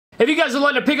If you guys would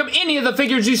like to pick up any of the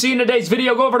figures you see in today's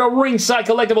video, go over to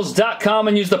ringsidecollectibles.com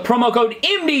and use the promo code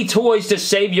MDTOYS to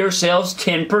save yourselves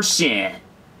 10%.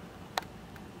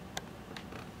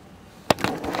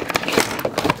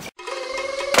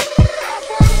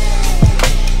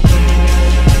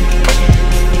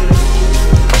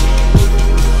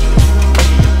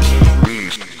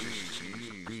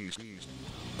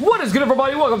 What is good,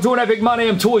 everybody? Welcome to an Epic My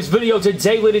Damn Toys video.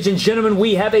 Today, ladies and gentlemen,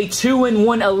 we have a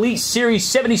 2-in-1 Elite Series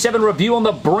 77 review on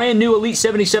the brand new Elite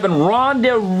 77 Ronda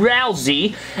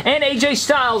Rousey and AJ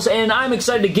Styles, and I'm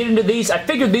excited to get into these. I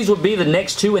figured these would be the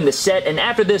next two in the set, and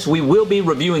after this, we will be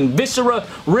reviewing Viscera,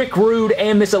 Rick Rude,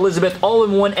 and Miss Elizabeth all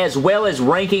in one, as well as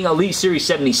ranking Elite Series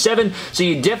 77, so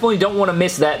you definitely don't want to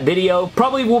miss that video.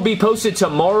 Probably will be posted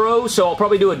tomorrow, so I'll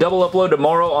probably do a double upload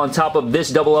tomorrow on top of this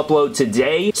double upload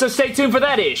today, so stay tuned for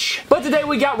that-ish. But today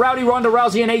we got Ronda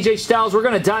Rousey and AJ Styles. We're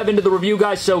going to dive into the review,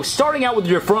 guys. So starting out with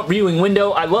your front viewing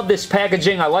window, I love this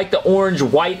packaging. I like the orange,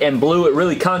 white, and blue. It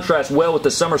really contrasts well with the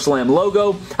Summerslam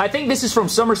logo. I think this is from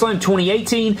Summerslam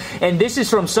 2018, and this is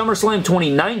from Summerslam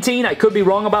 2019. I could be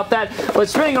wrong about that, but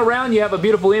spinning around, you have a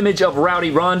beautiful image of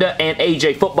Rowdy Ronda and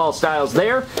AJ football styles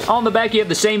there. On the back, you have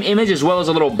the same image as well as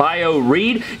a little bio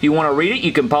read. If you want to read it,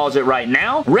 you can pause it right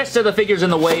now. Rest of the figures in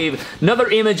the wave, another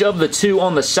image of the two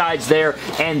on the sides there,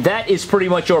 and that is pretty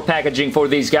much your packaging for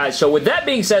these guys. So with that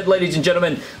being said, ladies and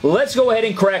gentlemen, let's go ahead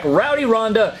and crack Rowdy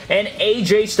Ronda and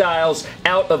AJ Styles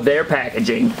out of their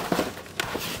packaging.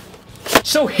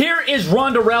 So here is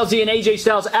Ronda Rousey and AJ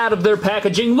Styles out of their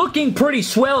packaging, looking pretty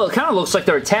swell. It kind of looks like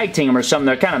they're a tag team or something.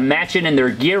 They're kind of matching in their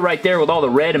gear right there with all the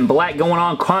red and black going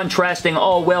on, contrasting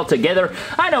all well together.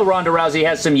 I know Ronda Rousey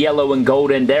has some yellow and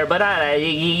gold in there, but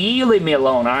you leave me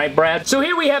alone, alright, Brad? So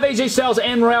here we have AJ Styles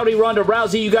and Ronda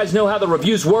Rousey. You guys know how the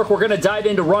reviews work. We're going to dive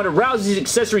into Ronda Rousey's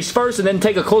accessories first, and then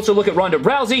take a closer look at Ronda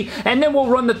Rousey, and then we'll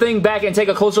run the thing back and take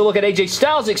a closer look at AJ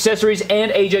Styles' accessories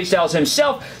and AJ Styles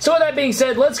himself. So with that being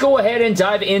said, let's go ahead and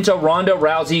dive into Ronda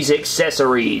Rousey's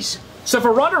accessories. So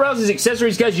for Ronda Rousey's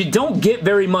accessories, guys, you don't get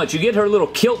very much. You get her little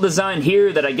kilt design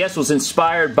here that I guess was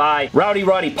inspired by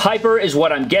Roddy Piper, is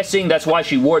what I'm guessing. That's why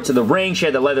she wore it to the ring. She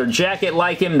had the leather jacket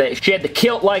like him. She had the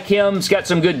kilt like him. It's got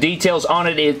some good details on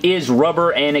it. It is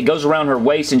rubber, and it goes around her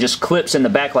waist and just clips in the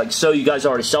back like so. You guys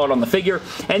already saw it on the figure.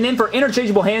 And then for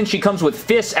interchangeable hands, she comes with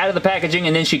fists out of the packaging,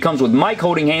 and then she comes with mic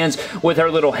holding hands with her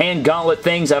little hand gauntlet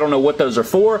things. I don't know what those are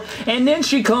for. And then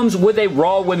she comes with a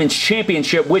Raw Women's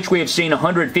Championship, which we have seen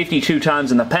 152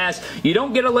 times in the past. You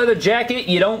don't get a leather jacket.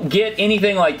 You don't get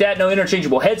anything like that. No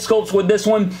interchangeable head sculpts with this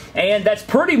one. And that's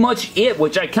pretty much it,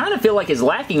 which I kind of feel like is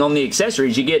lacking on the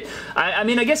accessories. You get, I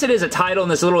mean, I guess it is a title in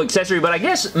this little accessory, but I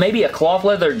guess maybe a cloth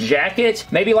leather jacket.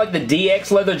 Maybe like the DX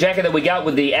leather jacket that we got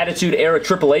with the Attitude Era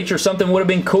Triple H or something would have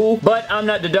been cool. But I'm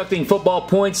not deducting football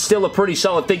points. Still a pretty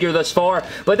solid figure thus far.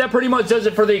 But that pretty much does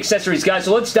it for the accessories, guys.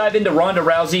 So let's dive into Ronda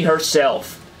Rousey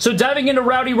herself. So diving into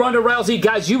Ronda Rousey,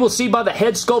 guys, you will see by the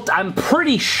head sculpt, I'm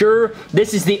pretty sure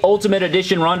this is the Ultimate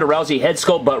Edition Ronda Rousey head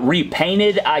sculpt, but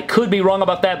repainted. I could be wrong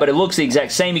about that, but it looks the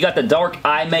exact same. You got the dark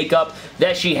eye makeup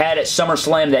that she had at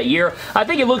SummerSlam that year. I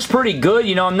think it looks pretty good.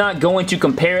 You know, I'm not going to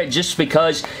compare it just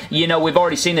because, you know, we've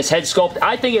already seen this head sculpt.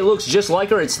 I think it looks just like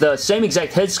her. It's the same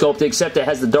exact head sculpt, except it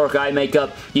has the dark eye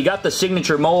makeup. You got the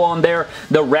signature mole on there,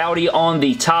 the Rowdy on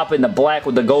the top in the black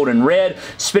with the gold and red.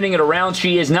 Spinning it around,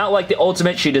 she is not like the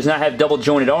Ultimate. She does not have double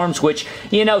jointed arms, which,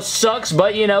 you know, sucks,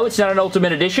 but, you know, it's not an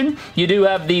Ultimate Edition. You do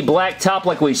have the black top,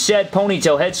 like we said,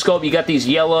 ponytail head sculpt. You got these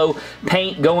yellow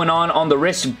paint going on the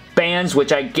wristbands,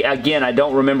 which again, I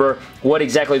don't remember what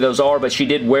exactly those are, but she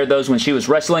did wear those when she was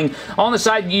wrestling. On the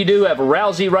side, you do have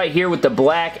Rousey right here with the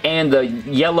black and the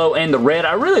yellow and the red.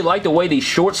 I really like the way these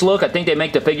shorts look. I think they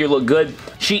make the figure look good.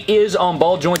 She is on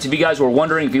ball joints, if you guys were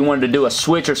wondering if you wanted to do a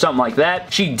switch or something like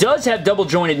that. She does have double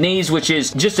jointed knees, which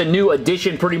is just a new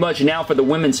addition pretty much now for the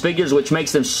women's figures, which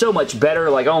makes them so much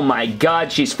better. Like, oh my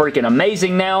god, she's freaking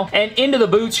amazing now. And into the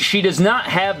boots, she does not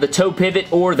have the toe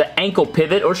pivot or the ankle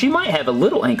pivot, or she might have a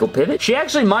little ankle pivot. She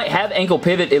actually might have ankle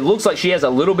pivot. It looks like she has a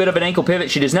little bit of an ankle pivot.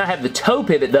 She does not have the toe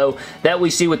pivot, though, that we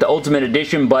see with the Ultimate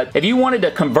Edition, but if you wanted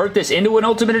to convert this into an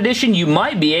Ultimate Edition, you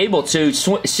might be able to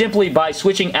simply by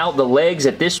switching out the legs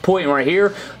at this point right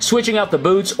here, switching out the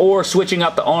boots, or switching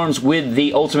out the arms with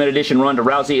the Ultimate Edition Ronda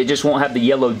Rousey. It just won't have the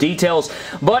yellow details,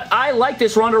 but I like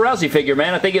this Ronda Rousey figure,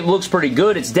 man. I think it looks pretty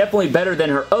good. It's definitely better than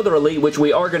her other Elite, which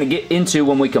we are going to get into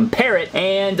when we compare it,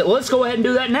 and let's go ahead and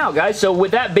do that now, guys. So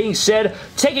with that being said,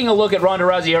 taking a look at Ronda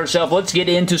Rousey herself, let's get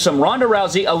into some Ronda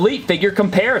Rousey Elite figure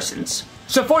comparisons.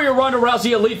 So for your Ronda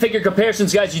Rousey Elite figure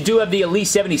comparisons, guys, you do have the Elite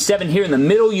 77 here in the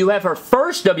middle. You have her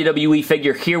first WWE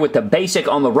figure here with the basic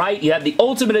on the right. You have the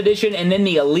Ultimate Edition and then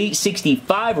the Elite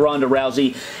 65 Ronda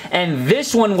Rousey. And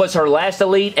this one was her last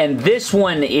Elite, and this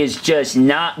one is just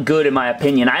not good in my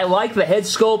opinion. I like the head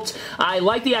sculpt. I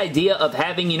like the idea of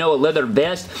having, you know, a leather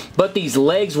vest, but these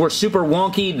legs were super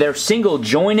wonky. They're single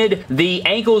jointed. The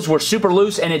ankles were super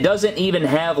loose, and it doesn't even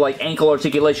have like ankle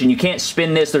articulation. You can't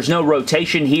spin this. There's no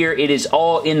rotation here. It is all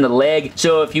in the leg.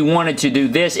 So if you wanted to do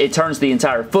this, it turns the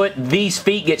entire foot. These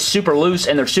feet get super loose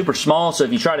and they're super small, so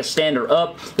if you try to stand her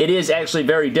up, it is actually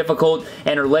very difficult,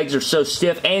 and her legs are so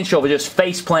stiff, and she'll just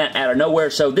face plant out of nowhere.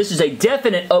 So this is a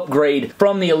definite upgrade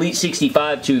from the Elite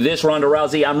 65 to this Ronda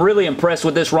Rousey. I'm really impressed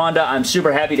with this Ronda. I'm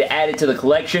super happy to add it to the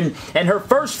collection. And her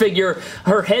first figure,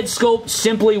 her head sculpt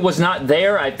simply was not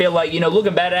there. I feel like, you know,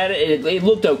 looking back at it, it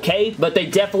looked okay, but they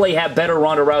definitely have better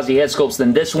Ronda Rousey head sculpts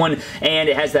than this one, and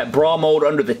it has that bra mold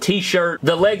under the t-shirt.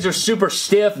 The legs are super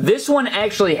stiff. This one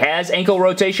actually has ankle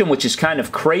rotation, which is kind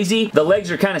of crazy. The legs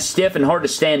are kind of stiff and hard to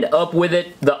stand up with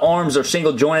it. The arms are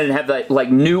single jointed and have that like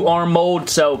new arm mold.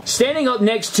 So standing up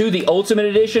next to the Ultimate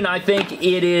Edition, I think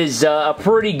it is a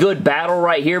pretty good battle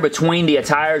right here between the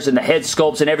attires and the head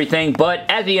sculpts and everything. But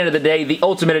at the end of the day, the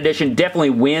Ultimate Edition definitely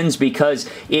wins because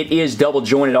it is double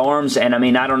jointed arms, and I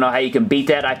mean, I don't know how you can beat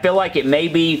that. I feel like it may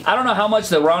be, I don't know how much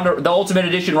the Ultimate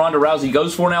Edition Ronda Rousey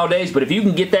goes for nowadays, but if you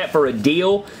can get that for a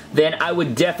deal, then I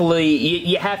would definitely,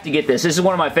 you have to get this. This is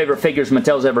one of my favorite figures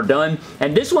Mattel's ever done,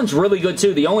 and this one's really good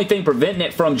too. The only thing preventing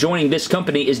it from joining this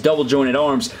company is double jointed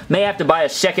arms. May have to buy a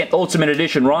second Ultimate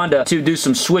Edition Ronda to do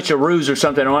some switcheroos or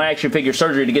something on action figure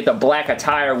surgery to get the black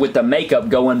attire with the makeup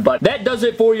going, but that does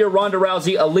it for your Ronda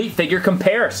Rousey Elite figure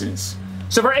comparisons.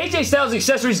 So for AJ Styles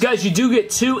accessories, guys, you do get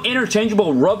two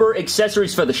interchangeable rubber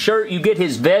accessories for the shirt. You get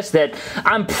his vest that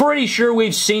I'm pretty sure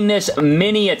we've seen this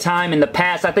many a time in the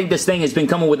past. I think this thing has been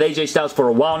coming with AJ Styles for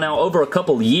a while now, over a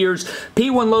couple of years.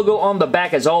 P1 logo on the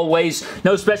back as always.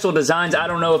 No special designs. I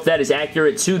don't know if that is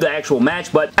accurate to the actual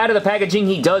match, but out of the packaging,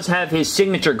 he does have his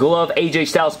signature glove, AJ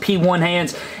Styles P1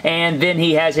 hands, and then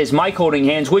he has his mic holding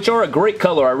hands, which are a great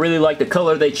color. I really like the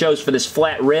color they chose for this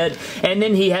flat red. And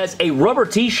then he has a rubber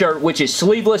t-shirt, which is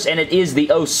sleeveless, and it is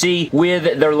the OC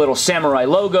with their little samurai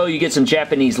logo. You get some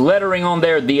Japanese lettering on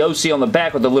there, the OC on the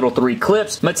back with the little 3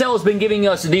 clips. Mattel has been giving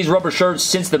us these rubber shirts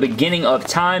since the beginning of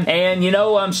time, and, you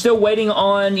know, I'm still waiting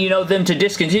on, you know, them to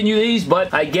discontinue these,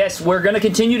 but I guess we're going to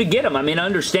continue to get them. I mean, I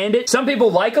understand it. Some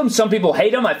people like them, some people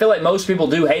hate them. I feel like most people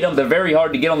do hate them. They're very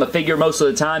hard to get on the figure most of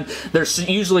the time. They're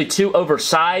usually too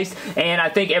oversized, and I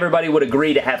think everybody would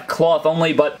agree to have cloth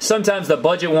only, but sometimes the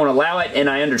budget won't allow it, and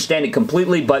I understand it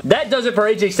completely, but that does it for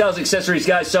AJ Styles accessories,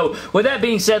 guys. So with that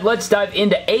being said, let's dive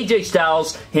into AJ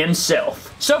Styles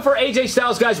himself. So for AJ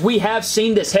Styles, guys, we have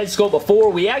seen this head sculpt before.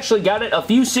 We actually got it a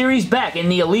few series back in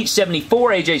the Elite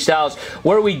 74 AJ Styles,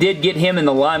 where we did get him in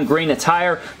the lime green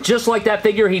attire. Just like that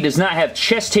figure, he does not have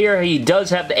chest hair. He does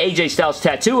have the AJ Styles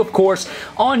tattoo, of course.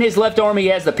 On his left arm, he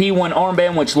has the P1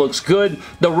 armband, which looks good.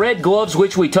 The red gloves,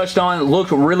 which we touched on, look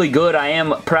really good. I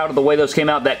am proud of the way those came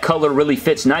out. That color really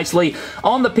fits nicely.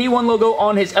 On the P1 logo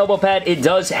on his elbow pad, it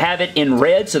does have it in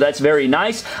red, so that's very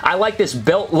nice. I like this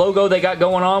belt logo they got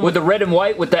going on with the red and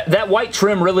white. With that white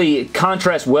trim really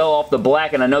contrasts well off the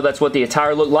black, and I know that's what the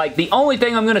attire looked like. The only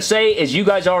thing I'm going to say is you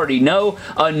guys already know,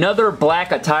 another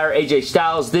black attire AJ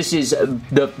Styles. This is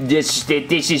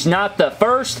this is not the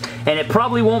first, and it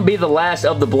probably won't be the last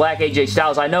of the black AJ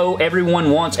Styles. I know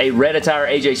everyone wants a red attire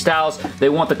AJ Styles. They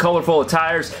want the colorful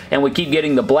attires, and we keep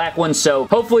getting the black ones, so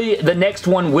hopefully the next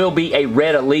one will be a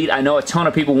red Elite. I know a ton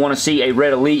of people want to see a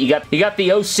red Elite. You got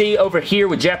the OC over here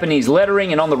with Japanese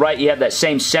lettering, and on the right you have that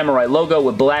same samurai logo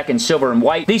with black and silver and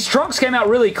white. These trunks came out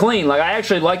really clean. Like, I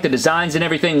actually like the designs and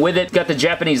everything with it. Got the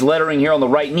Japanese lettering here on the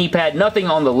right knee pad, nothing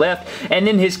on the left, and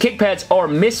then his kick pads are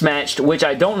mismatched, which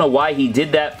I don't know why he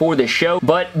did that for this show,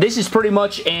 but this is pretty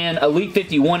much an Elite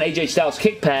 51 AJ Styles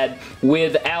kick pad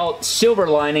without silver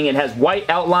lining. It has white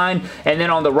outline, and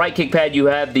then on the right kick pad you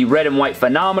have the red and white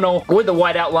Phenomenal with the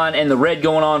white outline and the red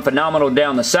going on, Phenomenal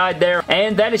down the side there,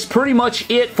 and that is pretty much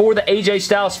it for the AJ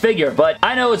Styles figure. But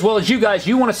I know as well as you guys,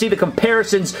 you want to see the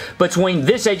comparisons between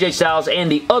this AJ Styles and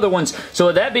the other ones. So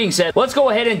with that being said, let's go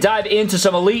ahead and dive into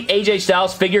some Elite AJ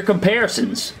Styles figure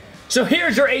comparisons. So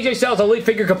here's your AJ Styles Elite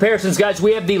figure comparisons, guys.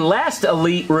 We have the last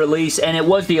Elite release, and it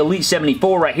was the Elite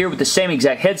 74 right here with the same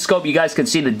exact head sculpt. You guys can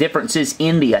see the differences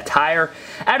in the attire.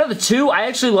 Out of the two, I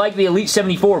actually like the Elite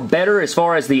 74 better as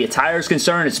far as the attire is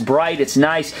concerned. It's bright, it's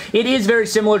nice. It is very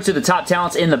similar to the top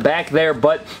talents in the back there,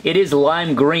 but it is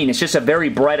lime green. It's just a very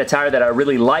bright attire that I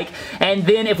really like. And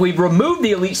then if we remove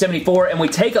the Elite 74 and we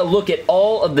take a look at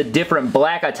all of the different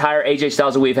black attire AJ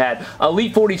Styles that we've had,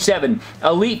 Elite 47,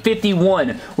 Elite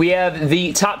 51, we have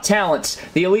the top talents,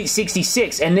 the Elite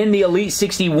 66, and then the Elite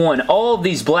 61. All of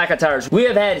these black attires. We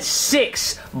have had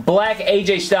 6 black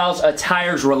AJ Styles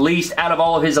attires released out of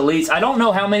all of his Elites. I don't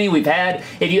know how many we've had.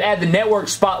 If you add the Network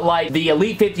Spotlight, the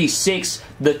Elite 56,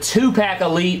 the 2-pack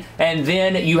Elite, and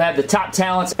then you have the top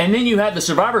talents, and then you have the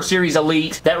Survivor Series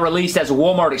Elite that released as a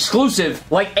Walmart exclusive.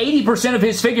 Like 80% of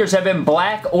his figures have been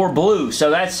black or blue, so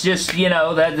that's just, you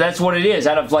know, that's what it is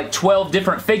out of like 12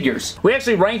 different figures. We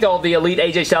actually ranked all of the Elite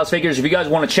AJ Styles figures. If you guys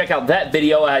want to check out that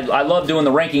video, I love doing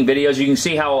the ranking videos. You can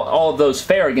see how all of those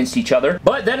fare against each other.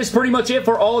 But that is pretty much it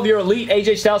for all of your Elite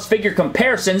AJ Styles figure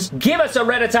comparisons. Give us a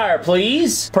red attire,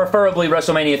 please. Preferably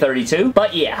WrestleMania 32.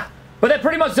 But yeah. But that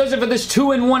pretty much does it for this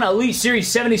 2-in-1 Elite Series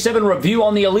 77 review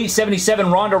on the Elite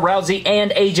 77 Ronda Rousey and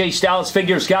AJ Styles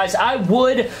figures, guys. I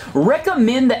would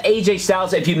recommend the AJ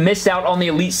Styles if you missed out on the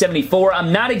Elite 74.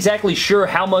 I'm not exactly sure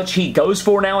how much he goes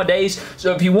for nowadays,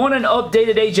 so if you want an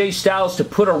updated AJ Styles to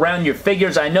put around your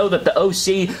figures, I know that the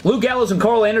OC, Luke Gallows and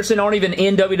Carl Anderson aren't even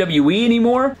in WWE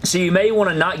anymore, so you may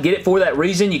want to not get it for that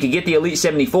reason. You can get the Elite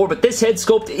 74, but this head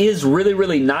sculpt is really,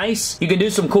 really nice. You can do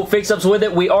some cool fix-ups with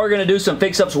it. We are going to do some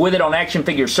fix-ups with it on Action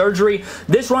Figure Surgery.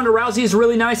 This Ronda Rousey is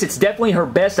really nice. It's definitely her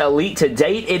best Elite to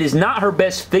date. It is not her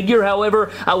best figure,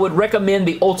 however. I would recommend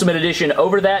the Ultimate Edition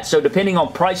over that, so depending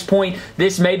on price point,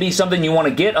 this may be something you want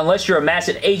to get unless you're a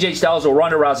massive AJ Styles or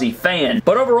Ronda Rousey fan.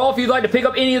 But overall, if you'd like to pick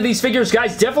up any of these figures,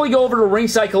 guys, definitely go over to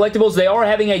Ringside Collectibles. They are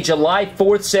having a July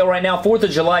 4th sale right now, 4th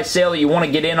of July sale that you want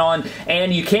to get in on,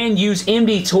 and you can use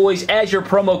MD Toys as your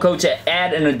promo code to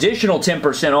add an additional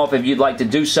 10% off if you'd like to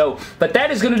do so. But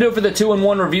that is going to do it for the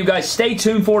 2-in-1 review, guys. Stay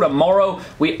tuned for tomorrow.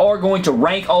 We are going to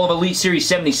rank all of Elite Series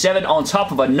 77 on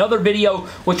top of another video,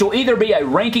 which will either be a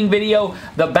ranking video,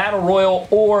 the Battle Royal,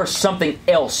 or something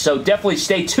else. So definitely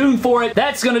stay tuned for it.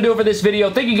 That's going to do it for this video.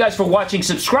 Thank you guys for watching.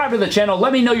 Subscribe to the channel.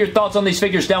 Let me know your thoughts on these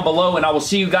figures down below, and I will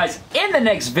see you guys in the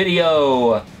next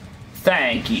video.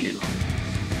 Thank you.